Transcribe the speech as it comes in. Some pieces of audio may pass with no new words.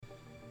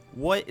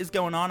What is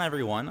going on,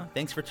 everyone?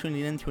 Thanks for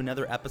tuning in to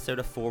another episode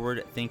of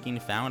Forward Thinking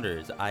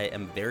Founders. I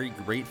am very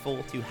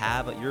grateful to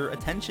have your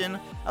attention,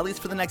 at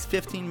least for the next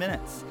 15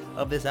 minutes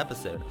of this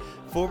episode.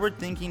 Forward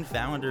Thinking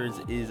Founders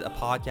is a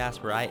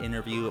podcast where I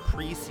interview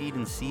pre-seed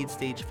and seed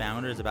stage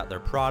founders about their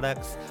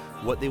products,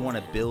 what they want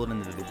to build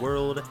into the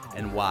world,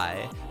 and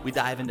why. We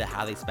dive into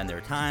how they spend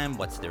their time,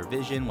 what's their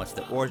vision, what's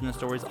the origin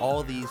stories,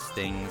 all these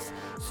things,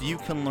 so you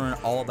can learn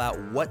all about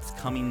what's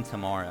coming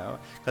tomorrow.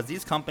 Because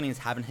these companies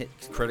haven't hit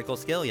critical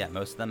scale yet.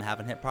 Most of them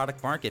haven't hit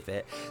product market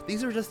fit.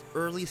 These are just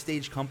early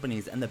stage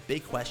companies, and the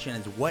big question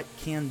is, what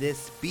can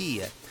this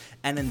be?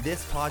 And in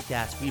this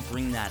podcast, we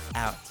bring that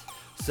out.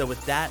 So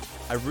with that,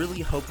 I really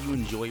hope you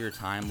enjoy your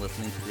time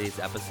listening to today's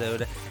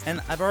episode.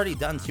 And I've already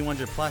done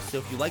 200 plus, so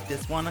if you like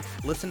this one,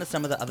 listen to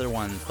some of the other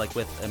ones, like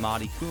with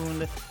Imadi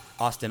Kund,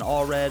 Austin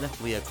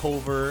Allred, Leah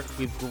Culver.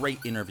 We have great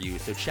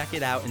interviews, so check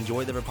it out,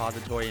 enjoy the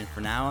repository, and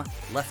for now,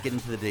 let's get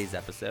into today's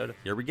episode.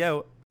 Here we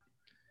go.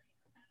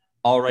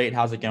 All right,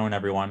 how's it going,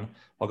 everyone?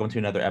 Welcome to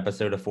another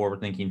episode of Forward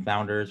Thinking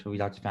Founders, where we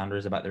talk to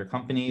founders about their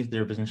companies,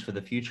 their visions for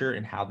the future,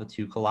 and how the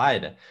two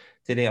collide.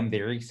 Today, I'm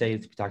very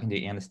excited to be talking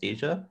to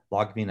Anastasia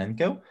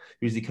Logvinenko,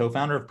 who's the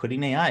co-founder of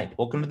Pudding AI.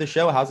 Welcome to the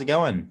show. How's it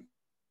going?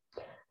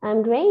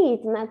 I'm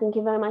great, Matt. Thank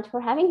you very much for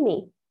having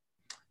me.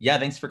 Yeah,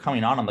 thanks for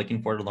coming on. I'm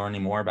looking forward to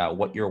learning more about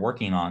what you're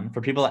working on.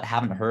 For people that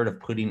haven't heard of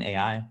Pudding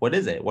AI, what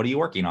is it? What are you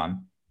working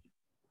on?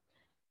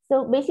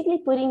 So basically,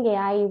 Pudding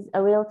AI is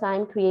a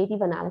real-time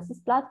creative analysis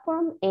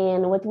platform.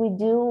 And what we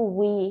do,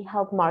 we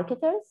help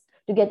marketers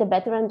to get a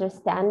better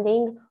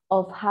understanding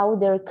of how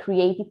their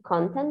creative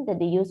content that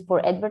they use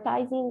for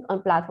advertising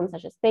on platforms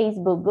such as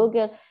Facebook,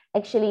 Google,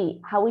 actually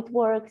how it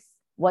works,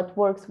 what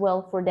works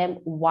well for them,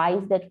 why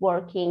is that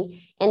working,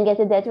 and get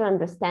a better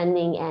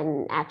understanding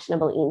and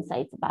actionable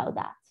insights about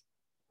that.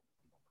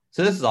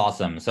 So this is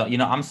awesome. So,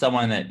 I'm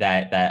someone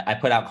that I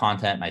put out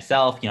content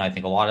myself. I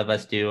think a lot of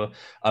us do.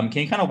 Can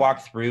you kind of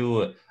walk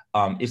through,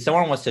 if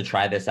someone wants to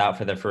try this out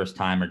for the first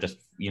time or just,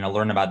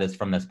 learn about this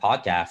from this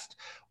podcast,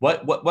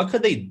 what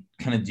could they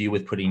kind of do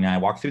with Pudding AI?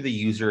 Walk through the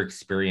user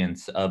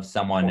experience of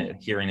someone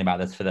hearing about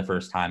this for the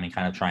first time and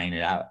kind of trying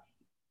it out.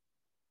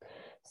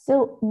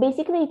 So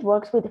basically it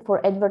works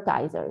for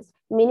advertisers,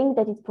 meaning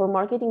that it's for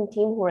marketing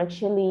team who are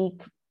actually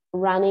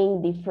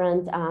running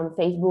different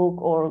Facebook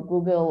or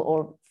Google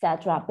or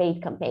etc.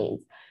 paid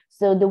campaigns.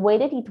 So the way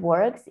that it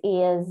works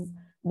is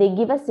they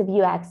give us a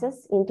view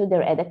access into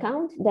their ad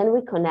account. Then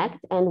we connect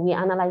and we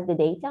analyze the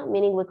data,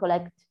 meaning we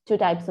collect two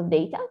types of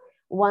data.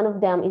 One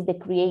of them is the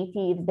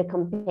creative, the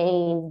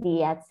campaigns,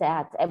 the ad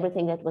sets,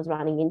 everything that was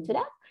running into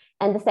that.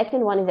 And the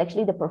second one is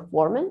actually the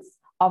performance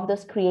of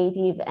those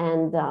creative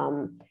and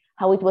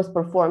how it was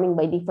performing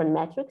by different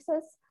metrics,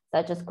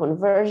 such as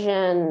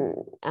conversion,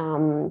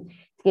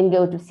 it can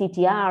go to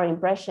CTR,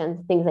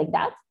 impressions, things like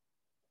that.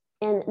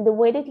 And the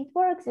way that it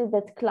works is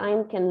that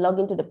client can log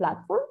into the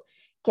platform,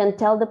 can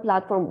tell the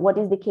platform what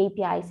is the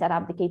KPI, set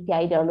up the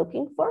KPI they're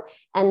looking for,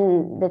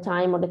 and the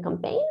time of the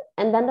campaign,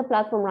 and then the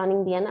platform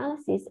running the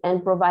analysis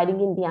and providing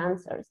in the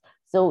answers.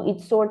 So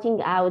it's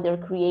sorting out their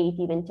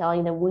creative and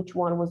telling them which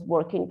one was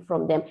working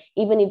from them,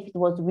 even if it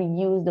was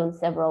reused on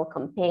several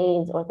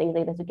campaigns or things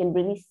like that. So you can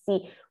really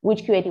see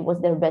which creative was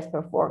their best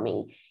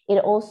performing. It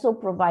also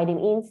provided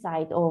an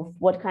insight of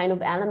what kind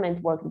of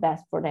element worked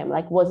best for them.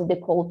 Like, was it the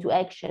call to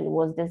action?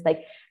 Was this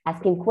like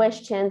asking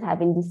questions,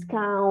 having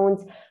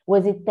discounts?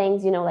 Was it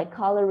things, like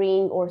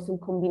coloring or some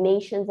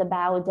combinations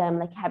about them,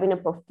 like having a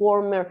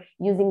performer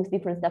using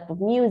different stuff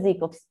of music,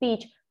 of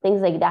speech, things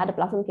like that. The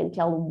platform can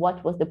tell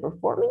what was the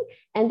performing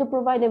and to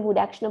provide them with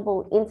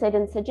actionable insight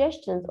and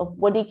suggestions of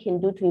what they can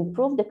do to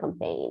improve the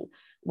campaign,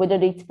 whether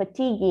it's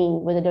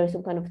fatiguing, whether there's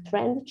some kind of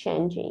trend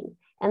changing,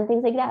 and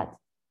things like that.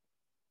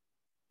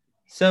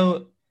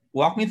 So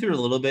walk me through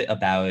a little bit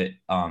about,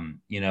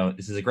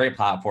 this is a great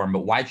platform,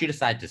 but why did you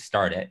decide to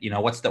start it?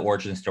 What's the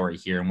origin story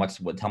here,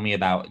 and tell me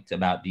about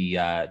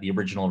the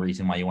original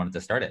reason why you wanted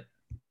to start it.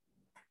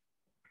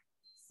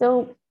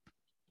 So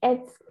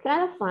it's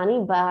kind of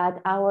funny,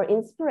 but our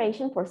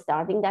inspiration for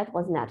starting that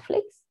was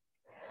Netflix.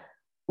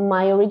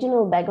 My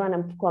original background,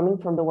 I'm coming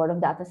from the world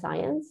of data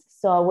science.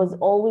 So I was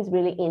always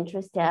really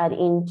interested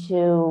into,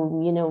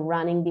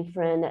 running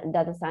different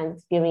data science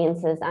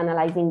experiences,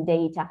 analyzing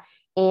data.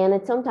 And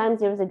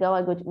sometimes years ago,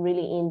 I got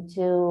really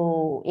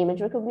into image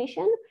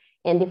recognition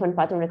and different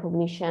pattern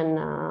recognition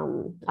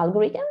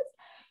algorithms.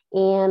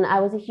 And I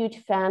was a huge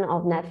fan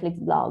of Netflix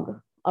blog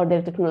or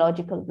their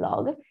technological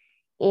blog.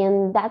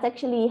 And that's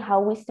actually how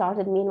we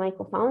started, me and my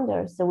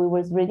co-founders. So we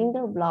was reading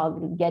their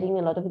blog, getting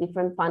a lot of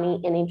different funny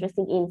and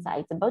interesting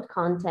insights about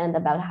content,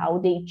 about how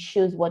they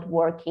choose what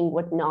working,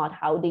 what not,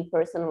 how they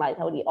personalize,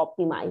 how they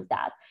optimize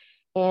that.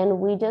 And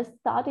we just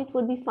thought it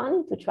would be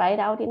fun to try it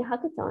out in a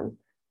hackathon.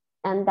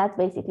 And that's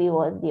basically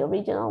was the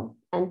original.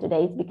 And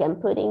today it's become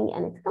Pudding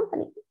and its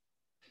company.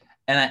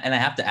 And I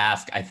have to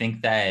ask, I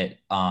think that,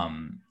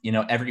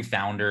 every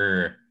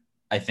founder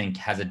I think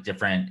has a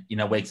different,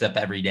 wakes up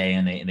every day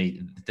and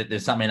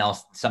there's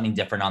something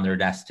different on their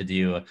desk to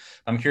do.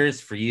 I'm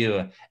curious for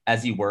you,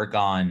 as you work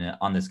on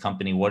this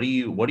company, what are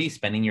you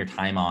spending your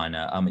time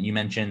on? You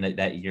mentioned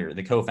that you're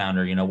the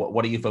co-founder,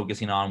 what are you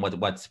focusing on?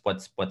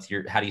 What's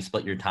your, how do you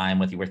split your time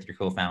with your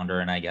co-founder?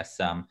 And I guess,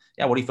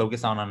 what do you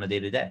focus on a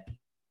day-to-day?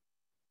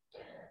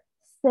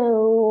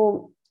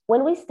 So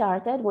when we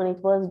started, when it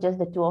was just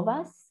the two of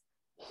us,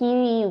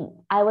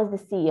 I was the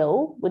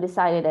CEO. We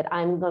decided that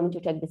I'm going to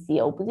take the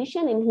CEO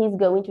position and he's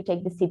going to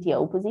take the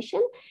CTO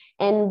position.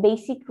 And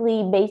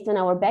basically, based on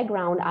our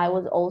background, I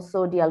was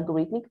also the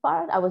algorithmic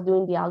part. I was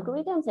doing the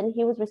algorithms and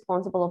he was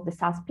responsible of the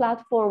SaaS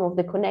platform, of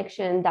the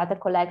connection, data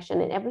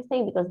collection and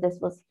everything, because this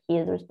was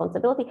his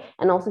responsibility.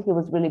 And also he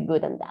was really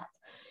good at that.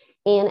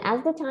 And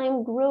as the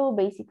time grew,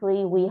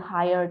 basically, we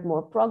hired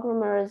more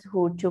programmers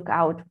who took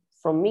out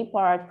from me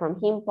part, from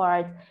him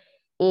part,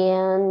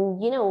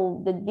 and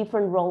the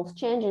different roles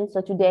change. And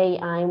so today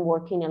I'm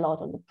working a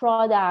lot on the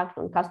product,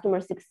 on customer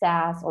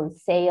success, on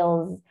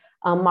sales,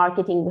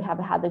 marketing. We have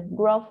had a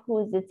growth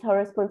it's her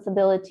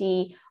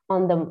responsibility,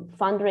 on the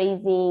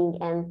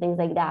fundraising and things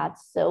like that.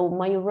 So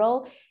my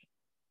role,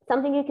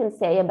 something you can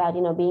say about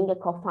being a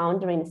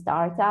co-founder in a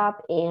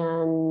startup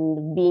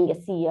and being a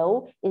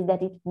CEO, is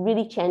that it's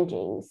really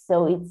changing.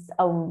 So it's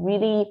a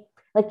really,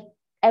 like,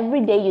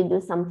 every day you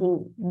do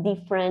something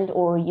different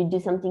or you do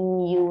something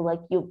new, like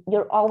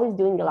you're always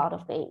doing a lot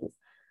of things.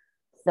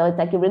 So it's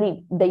like a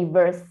really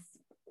diverse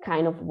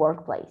kind of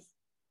workplace.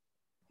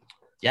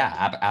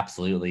 Yeah,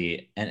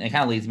 absolutely. And it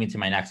kind of leads me to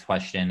my next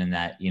question, in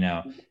that,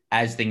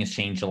 as things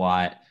change a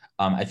lot,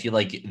 I feel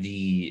like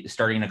the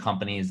starting a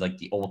company is like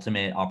the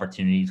ultimate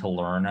opportunity to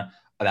learn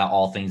about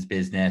all things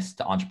business,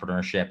 to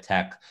entrepreneurship,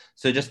 tech.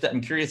 So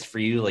I'm curious for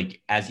you,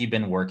 like, as you've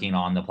been working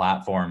on the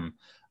platform,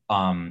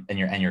 and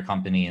your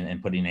company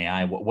and putting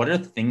AI, what are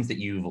the things that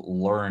you've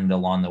learned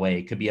along the way?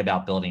 It could be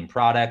about building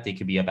product, it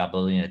could be about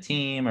building a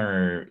team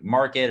or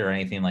market or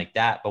anything like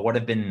that. But what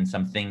have been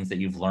some things that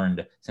you've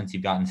learned since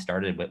you've gotten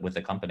started with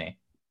the company?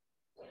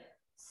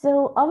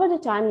 So over the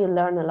time, you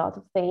learn a lot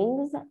of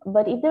things,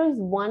 but if there is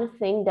one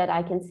thing that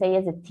I can say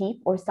as a tip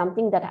or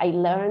something that I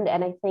learned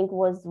and I think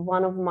was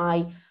one of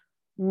my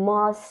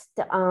most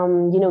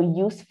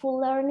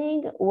useful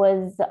learning,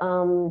 was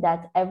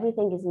that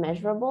everything is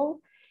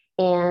measurable.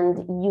 And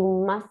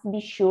you must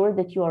be sure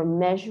that you are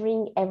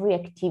measuring every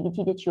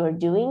activity that you are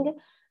doing,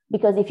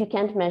 because if you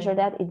can't measure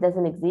that, it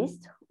doesn't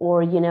exist.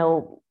 Or,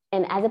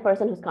 and as a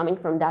person who's coming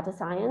from data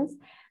science,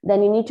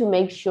 then you need to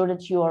make sure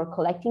that you are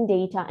collecting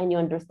data and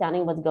you're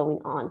understanding what's going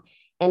on.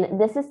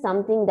 And this is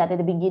something that at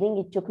the beginning,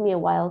 it took me a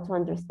while to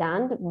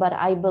understand, but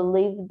I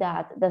believe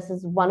that this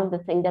is one of the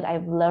things that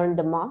I've learned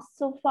the most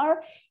so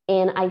far.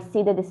 And I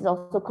see that this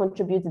also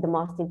contributes the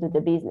most into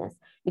the business,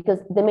 because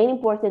the main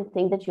important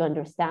thing that you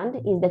understand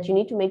is that you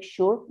need to make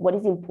sure what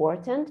is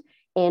important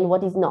and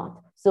what is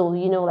not. So,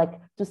 like,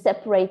 to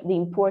separate the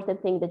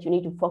important thing that you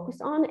need to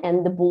focus on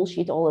and the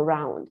bullshit all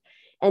around.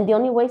 And the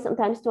only way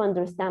sometimes to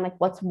understand like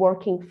what's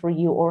working for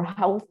you or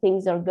how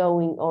things are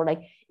going, or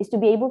like, is to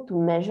be able to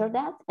measure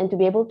that and to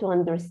be able to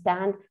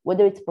understand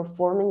whether it's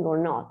performing or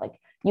not. Like,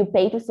 you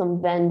pay to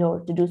some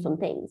vendor to do some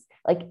things.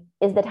 Like,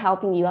 is that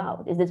helping you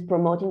out? Is this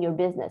promoting your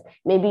business?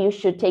 Maybe you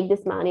should take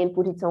this money and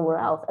put it somewhere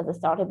else. As a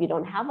startup, you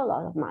don't have a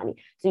lot of money.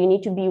 So you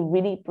need to be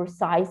really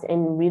precise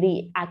and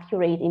really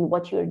accurate in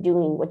what you're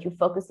doing, what you're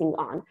focusing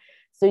on.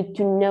 So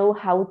to know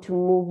how to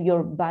move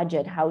your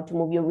budget, how to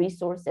move your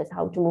resources,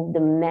 how to move the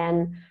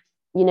men,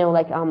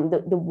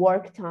 the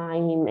work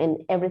time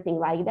and everything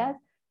like that.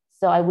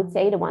 So I would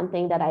say the one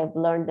thing that I've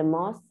learned the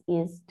most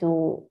is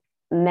to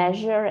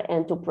measure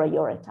and to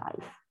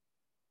prioritize.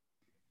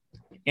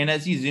 And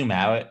as you zoom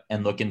out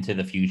and look into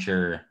the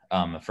future,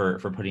 for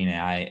putting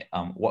AI,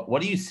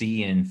 what do you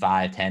see in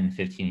 5, 10,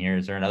 15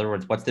 years? Or in other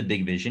words, what's the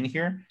big vision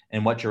here,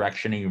 and what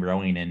direction are you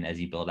rowing in as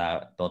you build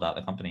out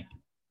the company?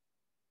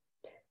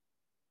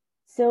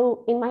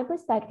 So in my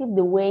perspective,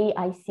 the way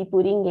I see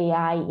putting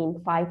AI in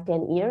 5,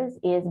 10 years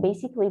is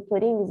basically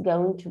Pudding is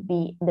going to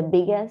be the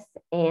biggest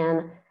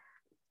and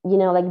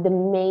like the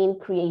main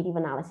creative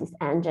analysis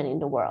engine in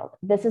the world.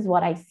 This is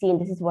what I see, and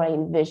this is what I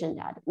envision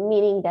that,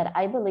 meaning that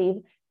I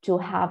believe to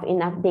have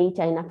enough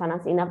data, enough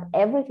finance, enough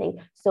everything.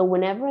 So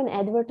whenever an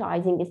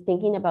advertising is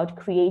thinking about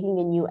creating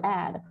a new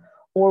ad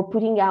or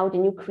putting out a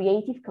new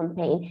creative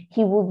campaign,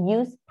 he will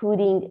use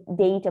Pudding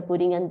data,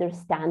 Pudding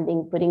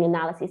understanding, Pudding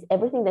analysis,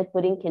 everything that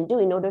Pudding can do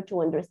in order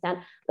to understand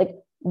like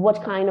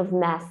what kind of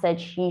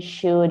message he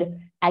should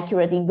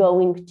accurately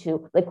going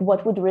to, like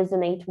what would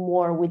resonate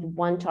more with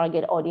one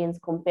target audience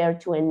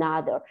compared to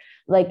another,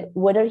 like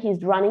whether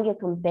he's running a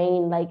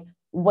campaign, like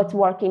what's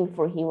working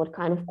for him, what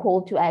kind of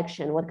call to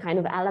action, what kind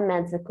of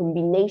elements, a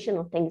combination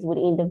of things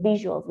within the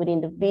visuals,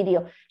 within the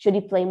video, should he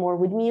play more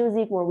with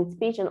music, more with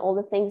speech, and all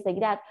the things like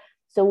that.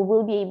 So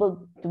we'll be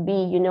able to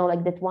be,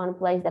 like that one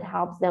place that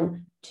helps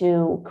them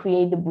to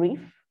create the brief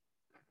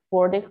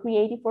for the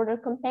creative, for their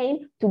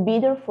campaign, to be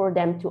there for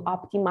them to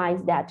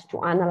optimize that,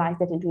 to analyze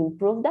that, and to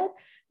improve that,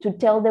 to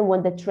tell them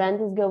when the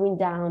trend is going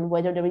down,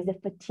 whether there is a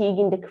fatigue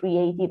in the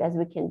creative as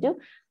we can do.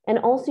 And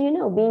also,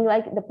 being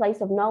like the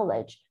place of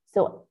knowledge.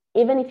 So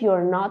even if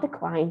you're not a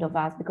client of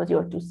us because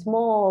you're too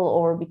small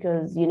or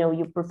because,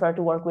 you prefer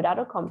to work with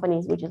other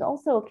companies, which is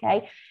also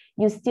okay,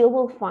 you still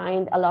will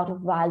find a lot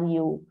of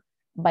value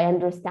by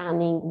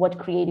understanding what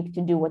creative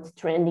to do, what's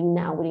trending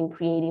now within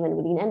creative and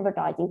within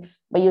advertising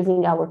by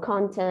using our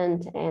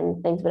content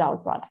and things with our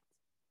products.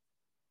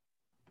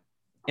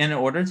 And in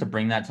order to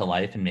bring that to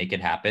life and make it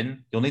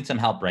happen, you'll need some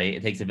help, right?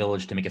 It takes a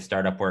village to make a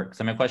startup work.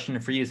 So my question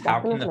for you is how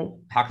can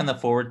the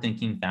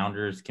forward-thinking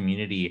founders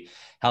community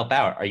help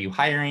out? Are you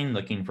hiring,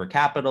 looking for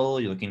capital?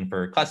 You're looking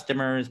for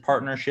customers,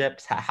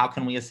 partnerships? How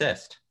can we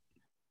assist?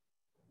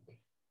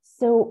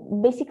 So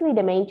basically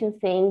the main two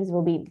things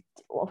will be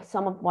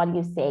some of what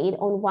you said.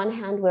 On one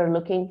hand, we're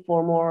looking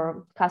for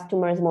more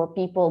customers, more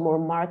people, more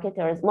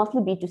marketers,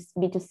 mostly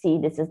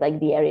B2C. This is like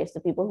the area. So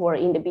people who are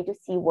in the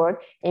B2C world,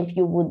 if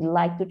you would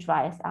like to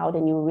try us out,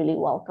 and you're really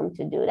welcome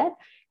to do that.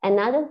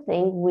 Another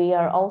thing, we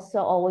are also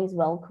always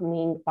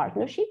welcoming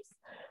partnerships.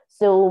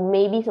 So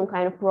maybe some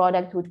kind of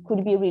product which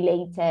could be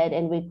related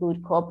and we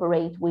could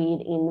cooperate with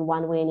in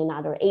one way and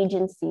another.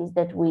 Agencies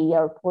that we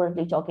are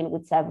currently talking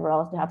with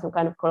several to have some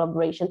kind of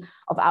collaboration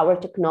of our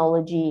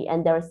technology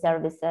and their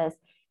services,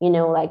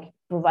 like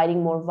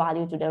providing more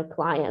value to their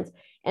clients.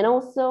 And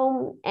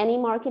also any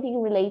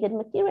marketing related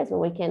materials where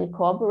we can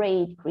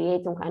cooperate,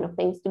 create some kind of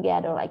things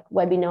together, like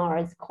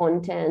webinars,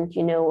 content,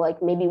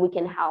 like maybe we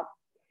can help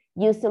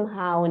you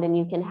somehow and then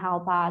you can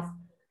help us.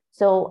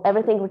 So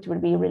everything which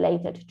will be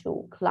related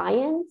to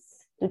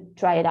clients to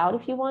try it out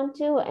if you want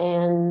to,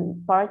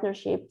 and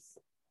partnerships.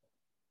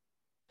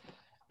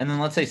 And then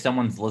let's say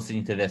someone's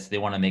listening to this, they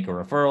want to make a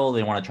referral,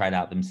 they want to try it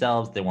out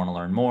themselves, they want to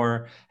learn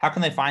more. How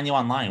can they find you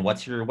online?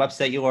 What's your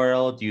website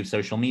URL? Do you have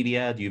social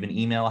media? Do you have an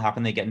email? How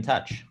can they get in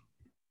touch?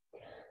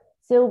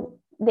 So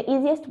the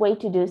easiest way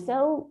to do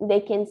so, they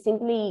can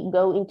simply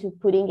go into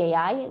Pudding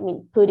AI,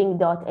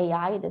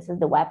 pudding.ai. This is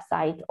the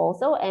website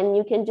also, and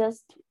you can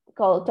just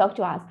talk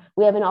to us.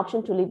 We have an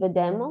option to leave a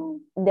demo.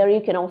 There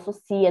you can also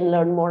see and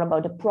learn more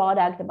about the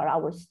product, about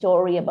our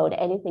story, about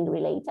anything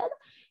related.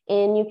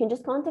 And you can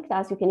just contact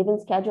us. You can even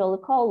schedule a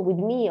call with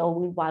me or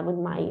with one of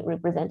my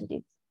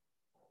representatives.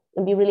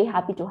 I'd be really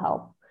happy to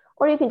help.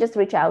 Or you can just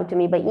reach out to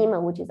me by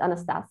email, which is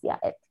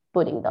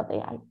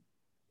anastasia@pudding.ai.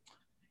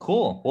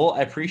 Cool. Well,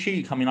 I appreciate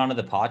you coming onto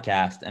the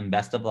podcast and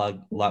best of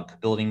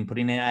luck building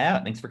Pudding AI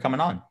out. Thanks for coming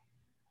on.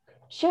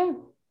 Sure.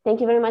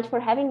 Thank you very much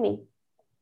for having me.